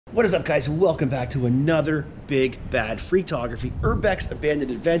What is up, guys? Welcome back to another big bad Freaktography Urbex Abandoned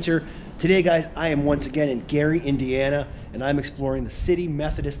Adventure. Today, guys, I am once again in Gary, Indiana, and I'm exploring the City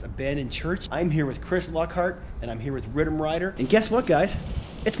Methodist Abandoned Church. I'm here with Chris Lockhart, and I'm here with Rhythm Rider. And guess what, guys?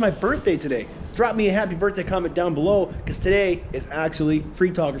 It's my birthday today. Drop me a happy birthday comment down below, because today is actually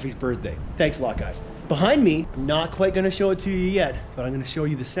Freaktography's birthday. Thanks a lot, guys. Behind me, I'm not quite gonna show it to you yet, but I'm gonna show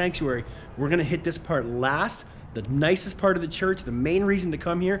you the sanctuary. We're gonna hit this part last. The nicest part of the church, the main reason to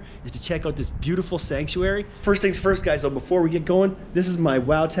come here is to check out this beautiful sanctuary. First things first, guys, though, before we get going, this is my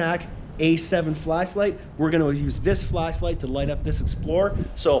WowTac A7 flashlight. We're gonna use this flashlight to light up this Explorer.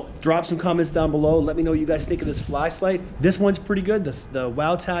 So drop some comments down below. Let me know what you guys think of this flashlight. This one's pretty good, the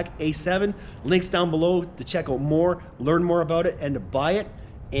WowTac A7. Links down below to check out more, learn more about it, and to buy it.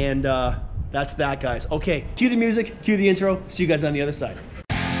 And that's that, guys. Okay, cue the music, cue the intro. See you guys on the other side.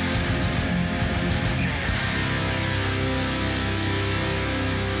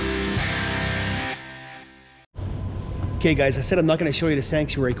 Okay, guys, I said I'm not going to show you the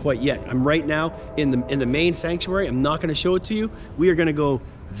sanctuary quite yet. I'm right now in the main sanctuary. I'm not going to show it to you. We are going to go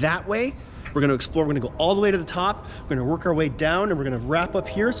that way. We're going to explore. We're going to go all the way to the top. We're going to work our way down, and we're going to wrap up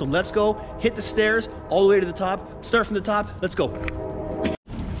here. So let's go hit the stairs all the way to the top. Start from the top. Let's go.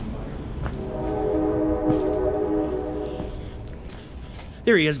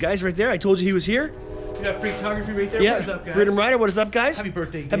 There he is, guys, right there. I told you he was here. We got Freaktography right there. Yeah. What is up, guys? Rhythm Rider, what is up, guys? Happy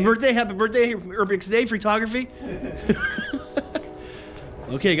birthday. Happy birthday, Urbex Day, Freaktography.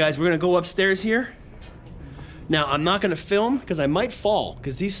 Okay, guys, we're gonna go upstairs here. Now, I'm not gonna film because I might fall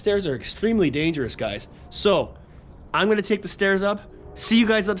because these stairs are extremely dangerous, guys. So, I'm gonna take the stairs up, see you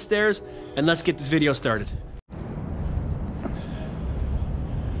guys upstairs, and let's get this video started.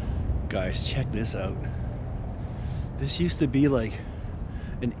 Guys, check this out. This used to be like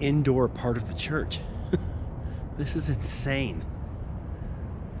an indoor part of the church. This is insane.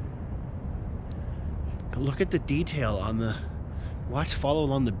 But look at the detail on the, follow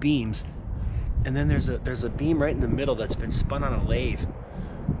along the beams. And then there's a beam right in the middle that's been spun on a lathe. I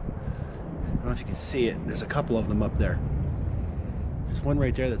don't know if you can see it. There's a couple of them up there. There's one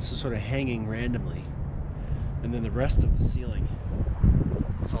right there that's just sort of hanging randomly. And then the rest of the ceiling,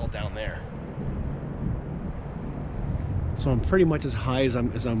 it's all down there. So I'm pretty much as high as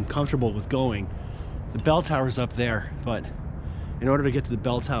I'm comfortable with going. The bell tower's up there, but in order to get to the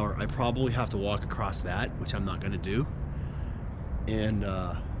bell tower, I probably have to walk across that, which I'm not going to do. And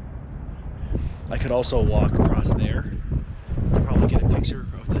I could also walk across there to probably get a picture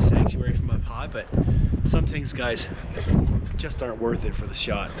of the sanctuary from up high, but some things, guys, just aren't worth it for the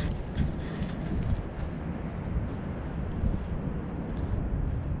shot.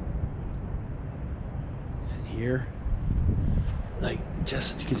 And here, like,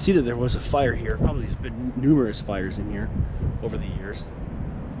 just, you can see that there was a fire here. Probably there's been numerous fires in here over the years.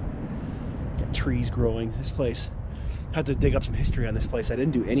 Got trees growing. This place, I had to dig up some history on this place. I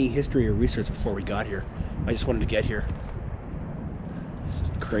didn't do any history or research before we got here. I just wanted to get here. This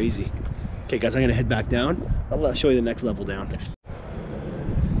is crazy. Okay, guys, I'm gonna head back down. I'll show you the next level down.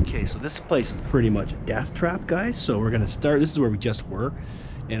 Okay, so this place is pretty much a death trap, guys. So we're gonna start, this is where we just were,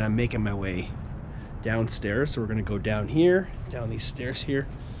 and I'm making my way downstairs. So we're gonna go down here, down these stairs here.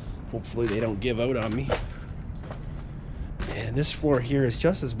 Hopefully they don't give out on me. And this floor here is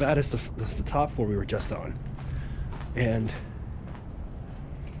just as bad as the top floor we were just on. And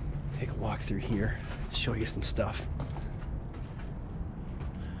take a walk through here, show you some stuff.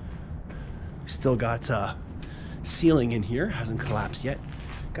 We still got ceiling in here, hasn't collapsed yet.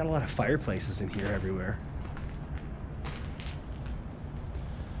 Got a lot of fireplaces in here everywhere.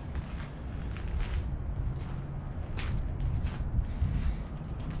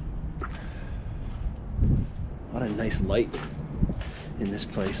 A lot of nice light in this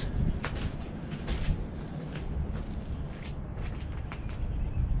place.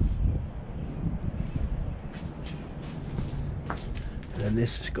 And then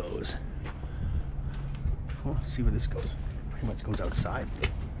this goes, well, let's see where this goes. Pretty much goes outside.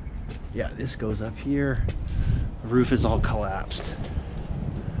 Yeah, this goes up here. The roof is all collapsed.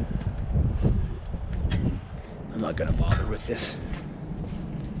 I'm not gonna bother with this.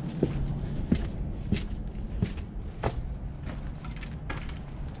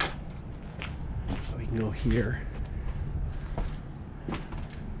 Go here.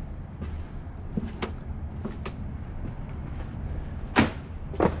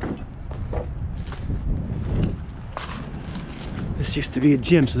 This used to be a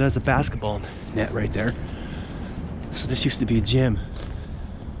gym, so there's a basketball net right there. So this used to be a gym.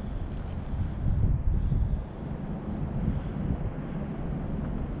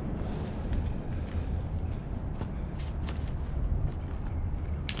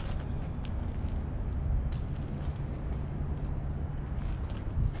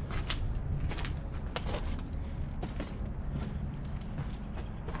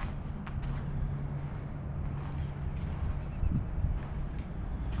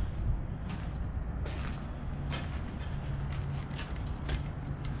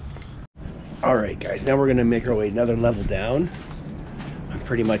 All right, guys, now we're gonna make our way another level down. I'm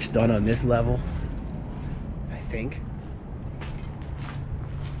pretty much done on this level, I think.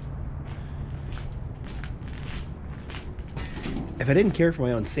 If I didn't care for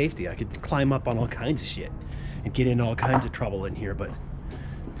my own safety, I could climb up on all kinds of shit and get in all kinds of trouble in here, but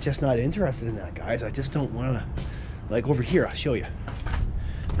just not interested in that, guys. I just don't wanna, like over here, I'll show you.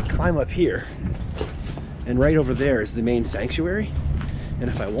 I climb up here, and right over there is the main sanctuary. And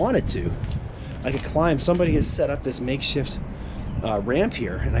if I wanted to, I could climb. Somebody has set up this makeshift ramp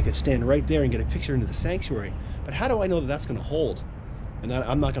here, and I could stand right there and get a picture into the sanctuary. But how do I know that that's gonna hold? And that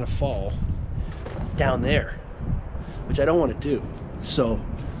I'm not gonna fall down there, which I don't wanna do. So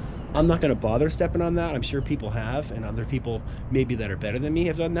I'm not gonna bother stepping on that. I'm sure people have, and other people maybe that are better than me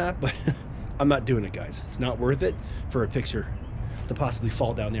have done that, but I'm not doing it, guys. It's not worth it for a picture to possibly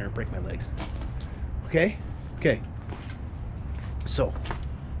fall down there and break my legs. Okay? Okay. So,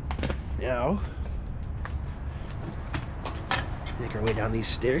 now, make our way down these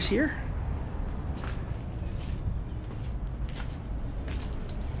stairs here.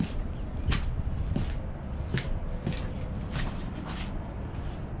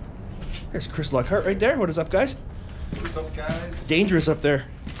 There's Chris Lockhart right there. What is up, guys? What's up, guys? Dangerous up there.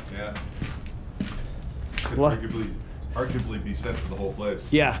 Yeah. Could What? arguably be sent for the whole place.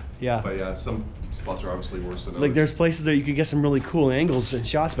 Yeah, yeah. But yeah, some spots are obviously worse than others. Like there's places that you could get some really cool angles and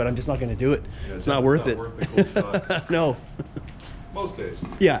shots, but I'm just not going to do it. Yeah, it's not worth it. Worth the cool shot. No. Most days.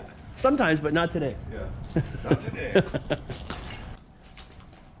 Yeah. Sometimes, but not today. Yeah. Not today.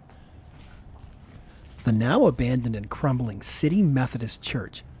 The now abandoned and crumbling City Methodist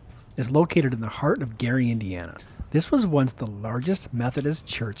Church is located in the heart of Gary, Indiana. This was once the largest Methodist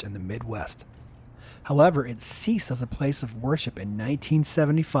church in the Midwest. However, it ceased as a place of worship in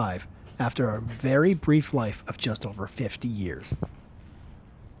 1975 after a very brief life of just over 50 years.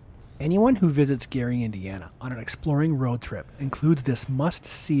 Anyone who visits Gary, Indiana on an exploring road trip includes this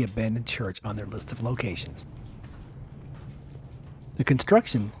must-see abandoned church on their list of locations. The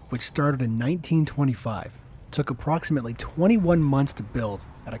construction, which started in 1925, took approximately 21 months to build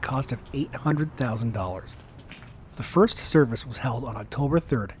at a cost of $800,000. The first service was held on October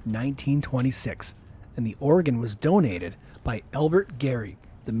 3rd, 1926, and the organ was donated by Albert Gary,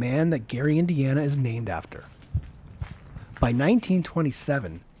 the man that Gary, Indiana is named after. By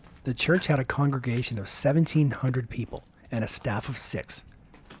 1927, the church had a congregation of 1,700 people and a staff of 6.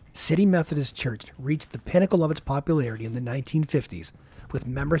 City Methodist Church reached the pinnacle of its popularity in the 1950s, with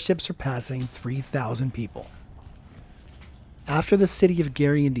membership surpassing 3,000 people. After the city of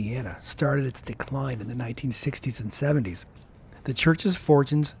Gary, Indiana started its decline in the 1960s and 70s, the church's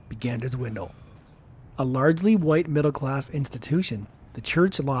fortunes began to dwindle. A largely white middle-class institution, the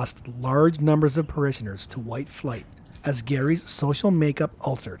church lost large numbers of parishioners to white flight as Gary's social makeup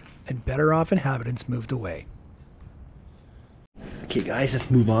altered and better-off inhabitants moved away. Okay, guys, let's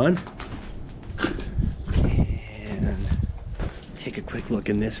move on and take a quick look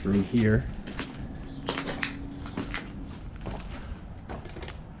in this room here.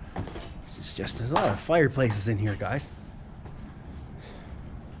 It's just, there's a lot of fireplaces in here, guys.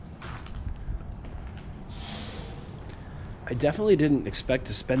 I definitely didn't expect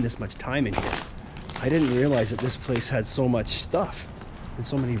to spend this much time in here. I didn't realize that this place had so much stuff and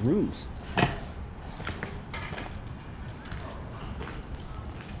so many rooms.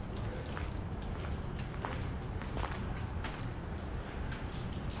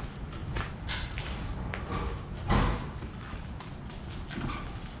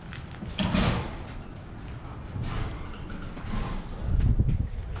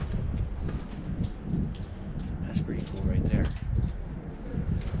 That's pretty cool right there.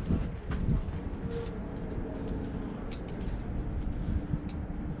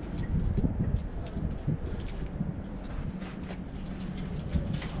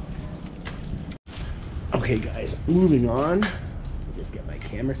 Okay, guys, moving on. Just get my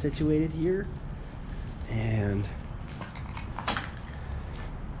camera situated here and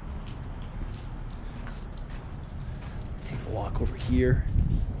take a walk over here.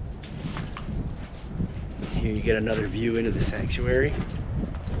 Here you get another view into the sanctuary.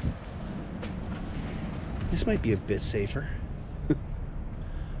 This might be a bit safer.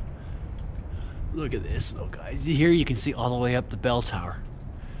 Look at this though, guys. Here you can see all the way up the bell tower.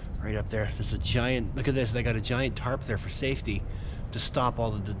 Right up there. There's a giant, look at this, they got a giant tarp there for safety to stop all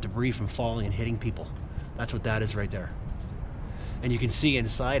the debris from falling and hitting people. That's what that is right there. And you can see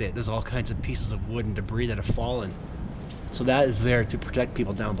inside it, there's all kinds of pieces of wood and debris that have fallen. So that is there to protect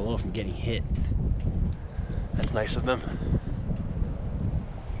people down below from getting hit. That's nice of them.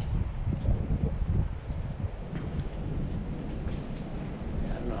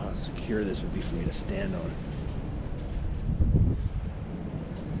 I don't know how secure secure this would be for me to stand on.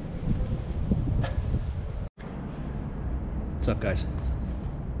 What's up, guys?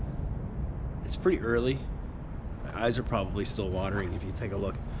 It's pretty early. My eyes are probably still watering. If you take a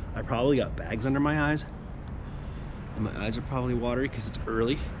look, I probably got bags under my eyes, and my eyes are probably watery because it's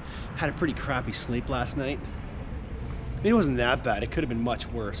early. Had a pretty crappy sleep last night. I mean, it wasn't that bad. It could have been much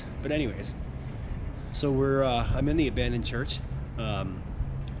worse. But anyways, so I'm in the abandoned church,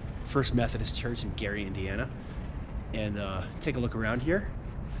 First Methodist Church in Gary, Indiana, and take a look around here.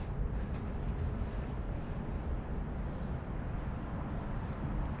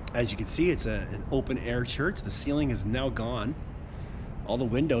 As you can see, it's an open air church. The ceiling is now gone. All the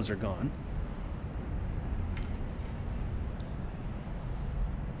windows are gone.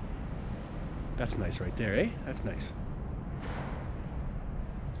 That's nice right there, eh? That's nice.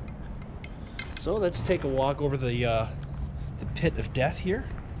 So let's take a walk over the pit of death here.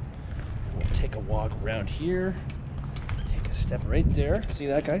 We'll take a walk around here. Take a step right there. See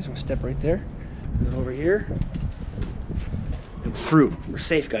that, guys? We'll step right there. And then over here. And fruit. We're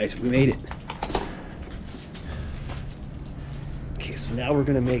safe, guys. We made it. Okay, so now we're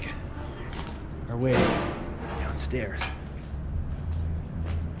gonna make our way downstairs.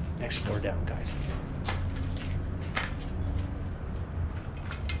 Next floor down, guys.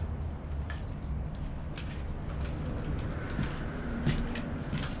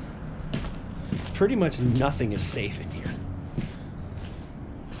 Pretty much nothing is safe in here.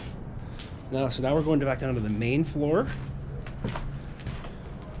 So now we're going back down to the main floor.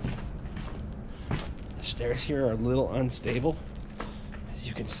 The stairs here are a little unstable, as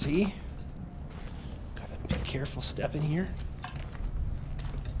you can see. Gotta be careful stepping here.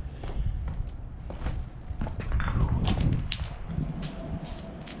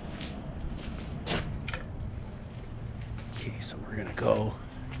 Okay, so we're gonna go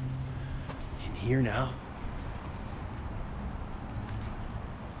in here now.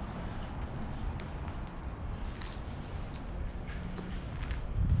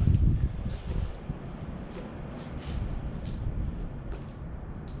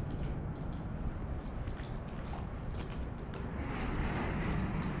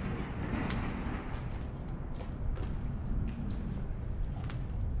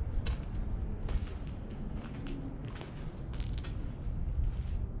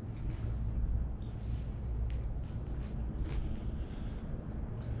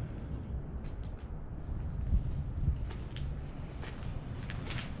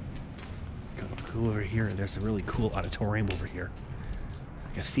 Go over here. There's a really cool auditorium over here,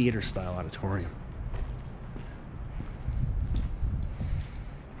 like a theater style auditorium.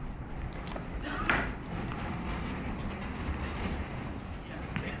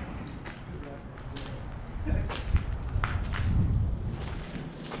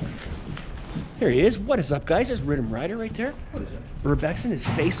 Here he is. What is up, guys? There's Rhythm Rider right there. What is that? Urbexing his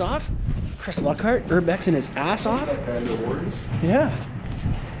face off. Chris Lockhart urbexing his ass off. Yeah.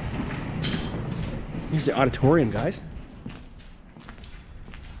 Here's the auditorium, guys.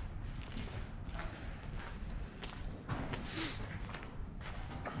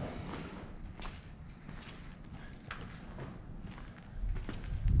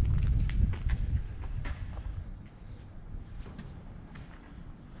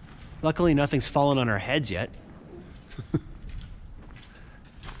 Luckily, nothing's fallen on our heads yet.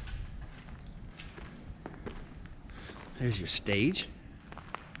 There's your stage.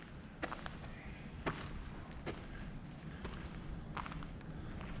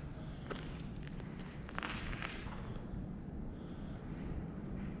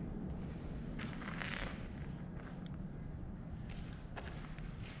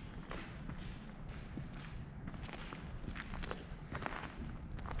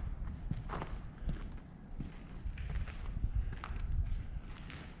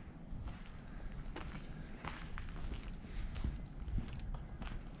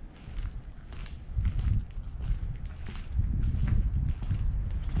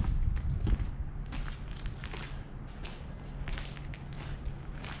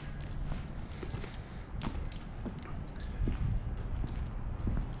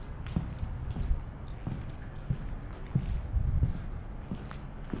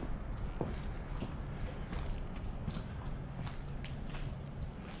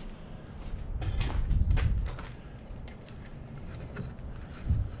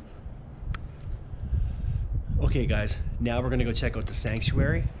 Okay guys, now we're gonna go check out the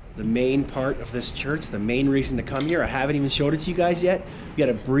sanctuary, the main part of this church, the main reason to come here. I haven't even showed it to you guys yet. We got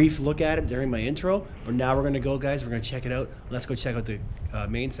a brief look at it during my intro, but now we're gonna go, guys, we're gonna check it out. Let's go check out the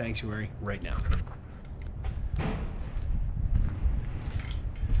main sanctuary right now.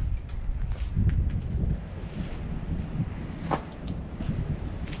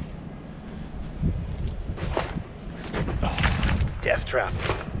 trap.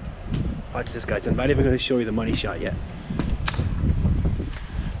 Watch this, guys. I'm not even going to show you the money shot yet.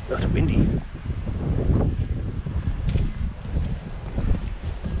 Oh, it's windy.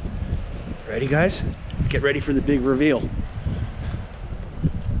 Ready, guys? Get ready for the big reveal.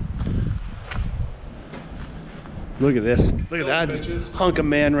 Look at this. Look at that bitches. hunk of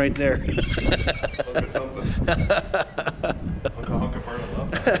man right there. Look at something. Hunk of burnt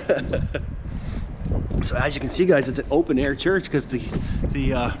love. So as you can see, guys, it's an open air church because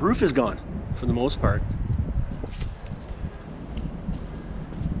the roof is gone for the most part.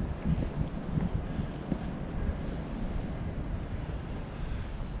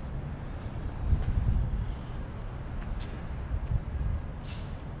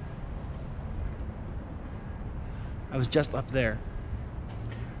 I was just up there.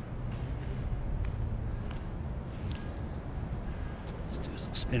 Let's do a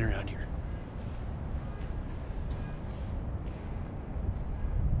little spin around here.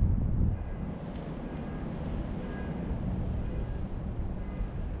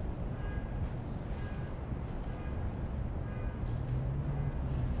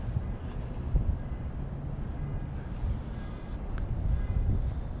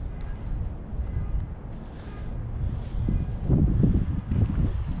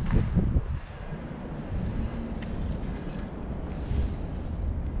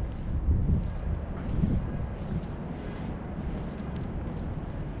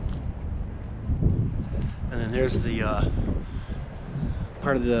 And then there's the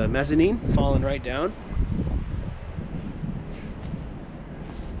part of the mezzanine falling right down.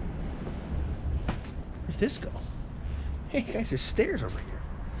 Where's this go? Hey guys, there's stairs over here.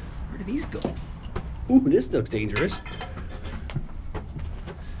 Where do these go? Ooh, this looks dangerous.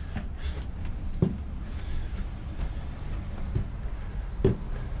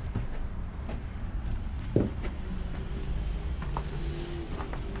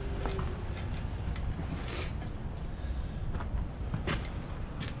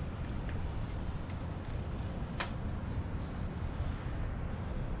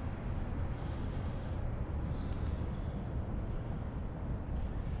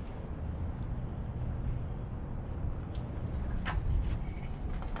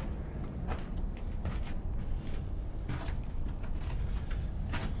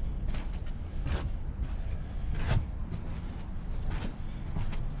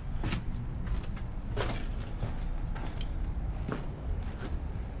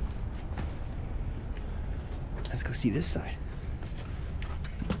 Let's go see this side.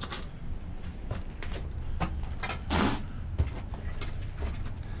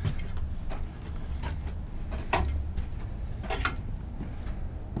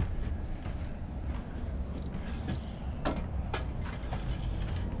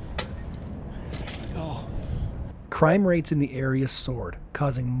 Crime rates in the area soared,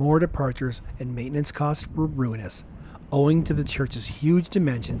 causing more departures, and maintenance costs were ruinous, owing to the church's huge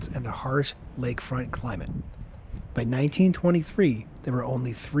dimensions and the harsh lakefront climate. By 1923, there were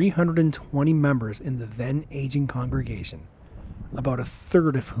only 320 members in the then aging congregation, about a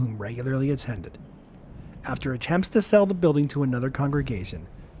third of whom regularly attended. After attempts to sell the building to another congregation,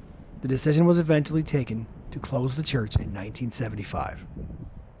 the decision was eventually taken to close the church in 1975.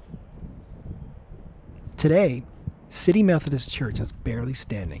 Today, City Methodist Church is barely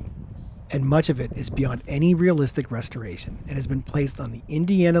standing, and much of it is beyond any realistic restoration and has been placed on the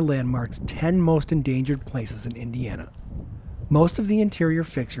Indiana Landmark's 10 most endangered places in Indiana. Most of the interior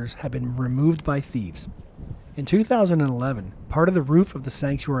fixtures have been removed by thieves. In 2011, part of the roof of the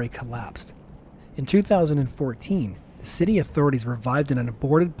sanctuary collapsed. In 2014, the city authorities revived an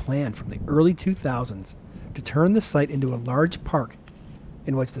aborted plan from the early 2000s to turn the site into a large park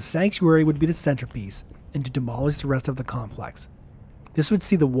in which the sanctuary would be the centerpiece and to demolish the rest of the complex. This would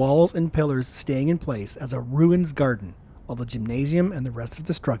see the walls and pillars staying in place as a ruins garden, while the gymnasium and the rest of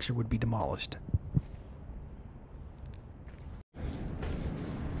the structure would be demolished.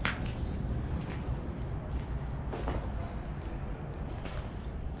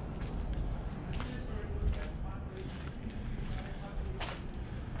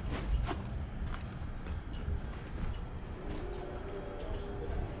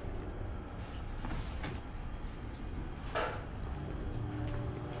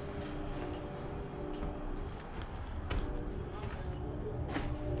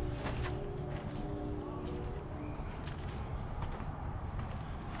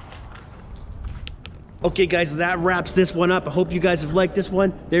 Okay, guys, that wraps this one up. I hope you guys have liked this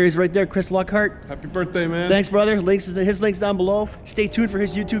one. There he is right there, Chris Lockhart. Happy birthday, man. Thanks, brother. His links down below. Stay tuned for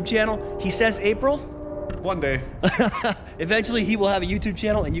his YouTube channel. He says April. One day. Eventually, he will have a YouTube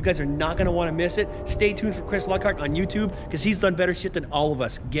channel, and you guys are not going to want to miss it. Stay tuned for Chris Lockhart on YouTube, because he's done better shit than all of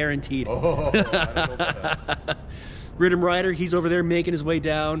us, guaranteed. Oh, I don't know about that. Rhythm Rider, he's over there making his way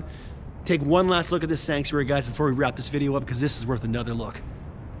down. Take one last look at this sanctuary, guys, before we wrap this video up, because this is worth another look.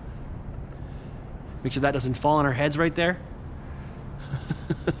 Make sure that doesn't fall on our heads right there.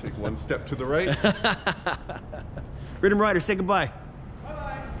 Take one step to the right. Rhythm Rider, say goodbye.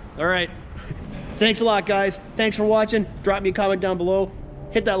 Bye-bye. All right. Thanks a lot, guys. Thanks for watching. Drop me a comment down below.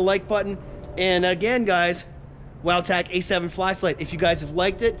 Hit that like button. And again, guys, WowTac A7 flashlight. If you guys have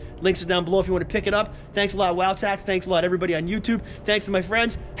liked it, links are down below if you want to pick it up. Thanks a lot, WowTac. Thanks a lot, everybody on YouTube. Thanks to my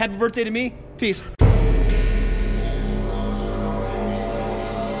friends. Happy birthday to me. Peace.